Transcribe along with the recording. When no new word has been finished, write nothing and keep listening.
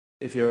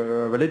If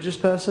you're a religious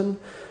person,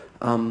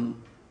 might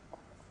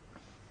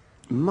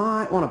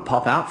want to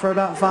pop out for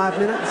about 5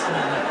 minutes.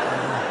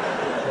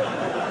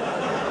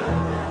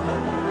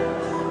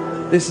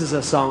 This is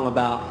a song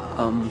about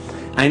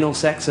anal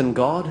sex and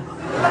God.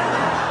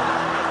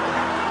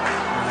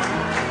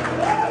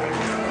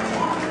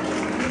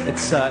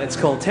 It's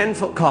called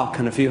 10-Foot Cock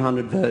and a Few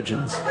Hundred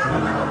Virgins.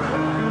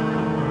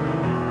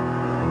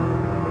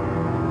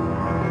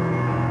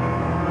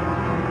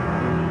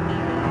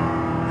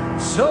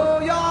 So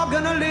you're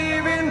gonna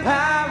live in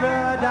paradise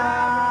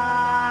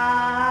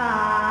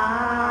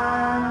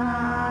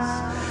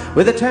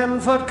with a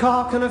 10-foot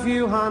cock and a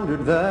few hundred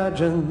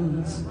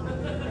virgins.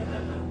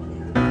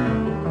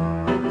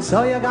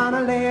 So you're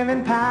gonna live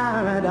in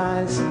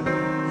paradise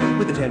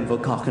with a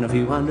 10-foot cock and a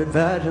few hundred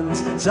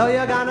virgins. So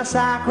you're gonna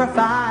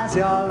sacrifice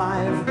your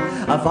life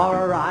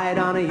for a ride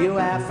on a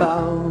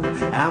UFO.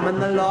 And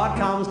when the Lord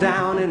comes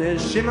down in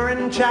his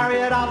shimmering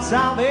chariot of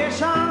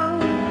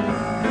salvation,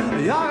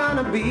 you're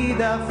gonna be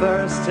the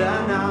first to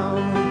know.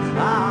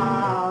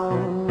 Oh.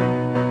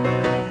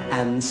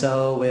 And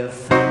so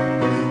if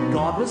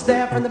God was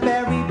there from the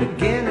very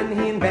beginning,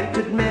 he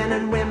invented men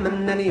and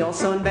women, then he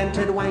also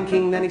invented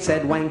wanking, then he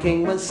said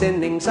wanking was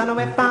sinning. So now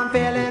if I'm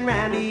feeling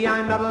randy,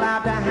 I'm not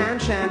allowed to hand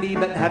shandy,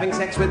 but having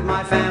sex with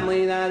my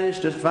family, that is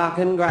just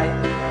fucking great.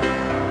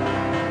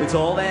 It's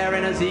all there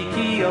in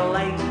Ezekiel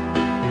 8,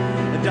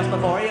 just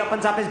before he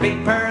opens up his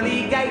big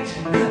pearly gate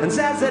and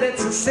says that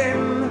it's a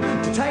sin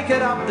to take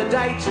it up the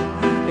date,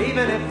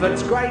 even if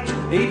it's great,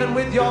 even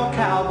with your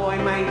cowboy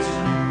mate.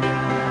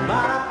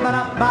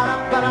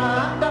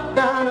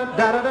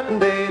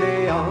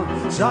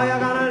 So you're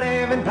gonna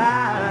live in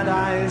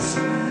paradise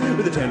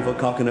with a 10-foot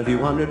cock and a few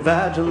hundred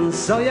virgins.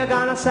 So you're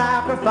gonna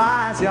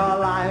sacrifice your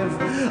life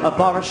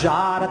for a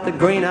shot at the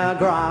greener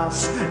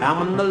grass. And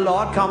when the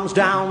Lord comes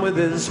down with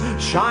his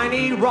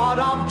shiny rod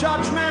of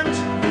judgment,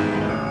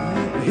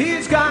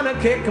 he's gonna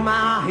kick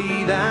my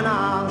heathen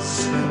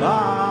ass.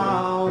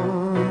 Oh.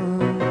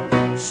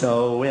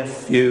 So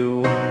if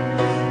you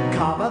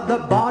cover the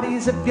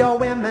bodies of your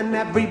women,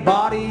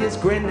 everybody is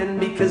grinning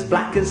because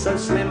black is so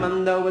slim.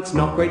 And though it's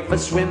not great for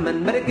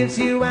swimming, but it gives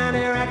you an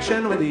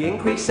erection with the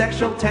increased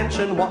sexual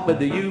tension. What with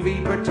the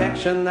UV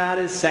protection, that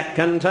is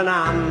second to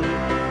none.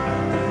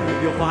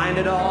 You'll find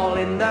it all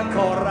in the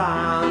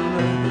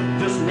Quran,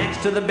 just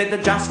next to the bit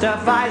that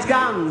justifies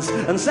guns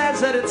and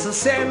says that it's a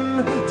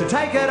sin to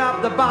take it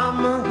up the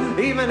bum,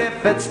 even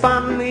if it's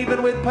fun,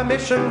 even with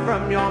permission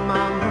from your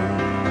mum.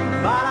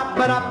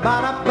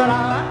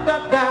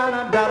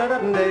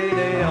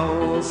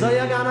 So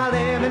you're gonna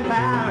live in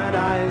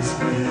paradise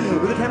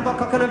with a 10-foot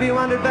cock and a few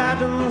hundred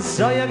virgins.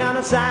 So you're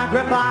gonna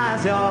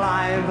sacrifice your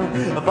life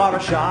for a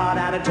shot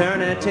at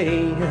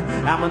eternity.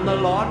 And when the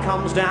Lord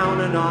comes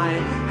down and I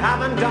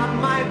haven't done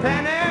my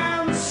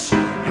penance,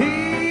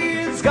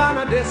 he's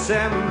gonna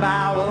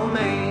disembowel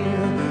me.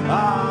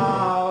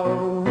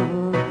 Oh,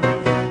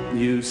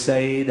 you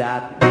say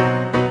that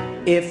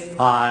if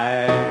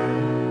I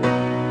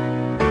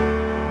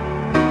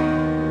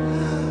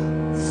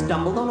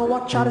stumbled on a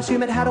watch, I'd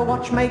assume it had a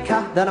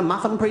watchmaker, that a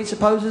muffin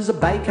presupposes a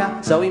baker,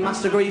 so he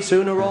must agree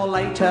sooner or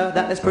later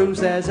that this proves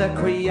there's a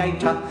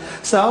creator.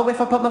 So if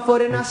I put my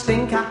foot in a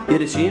stinker,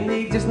 you'd assume the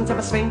existence of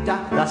a sphincter.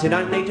 Thus you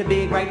don't need to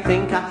be a great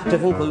thinker to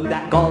conclude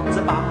that God's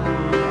a bum,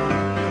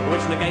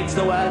 which negates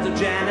the words of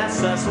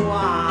Genesis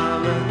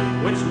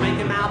 1, which make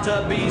him out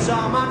to be so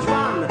much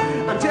fun,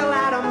 until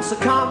Adam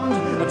succumbed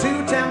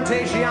to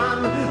temptation,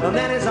 and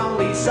then his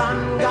only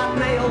son got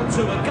nailed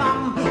to a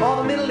gum, or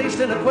the Middle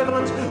Eastern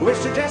equivalent, which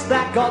suggests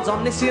that God's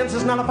omniscience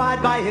is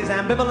nullified by his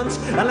ambivalence,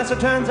 unless it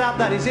turns out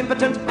that he's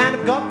impotent. And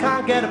if God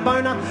can't get a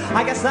boner,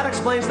 I guess that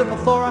explains the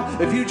plethora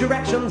of huge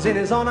erections in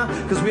his honor,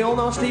 because we all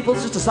know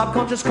steeple's just a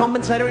subconscious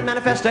compensatory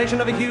manifestation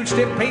of a huge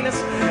stiff penis,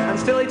 and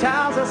still he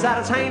tells us that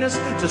it's heinous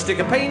to stick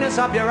a penis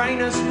up your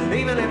anus,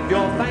 even if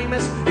you're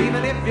famous,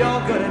 even if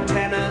you're good at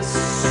tennis.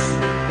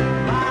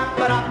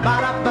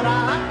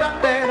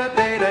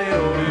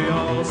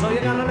 So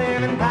you're gonna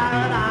live in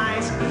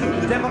paradise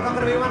with a 10-foot cock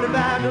and a few hundred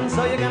virgins.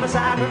 So you're gonna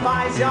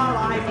sacrifice your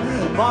life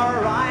for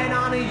a ride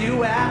on a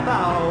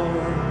UFO.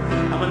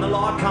 And when the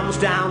Lord comes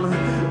down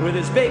with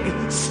his big,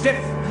 stiff,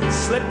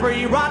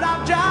 slippery rod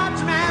of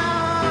judgment,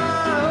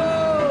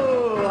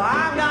 oh,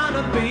 I'm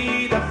gonna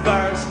be the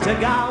first to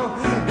go.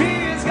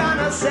 He's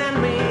gonna send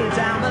me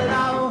down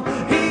below.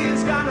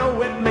 He's gonna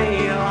whip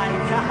me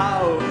like a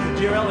hoe.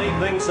 Do you really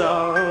think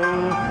so?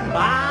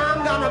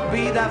 I'm gonna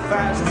be the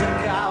first to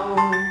go.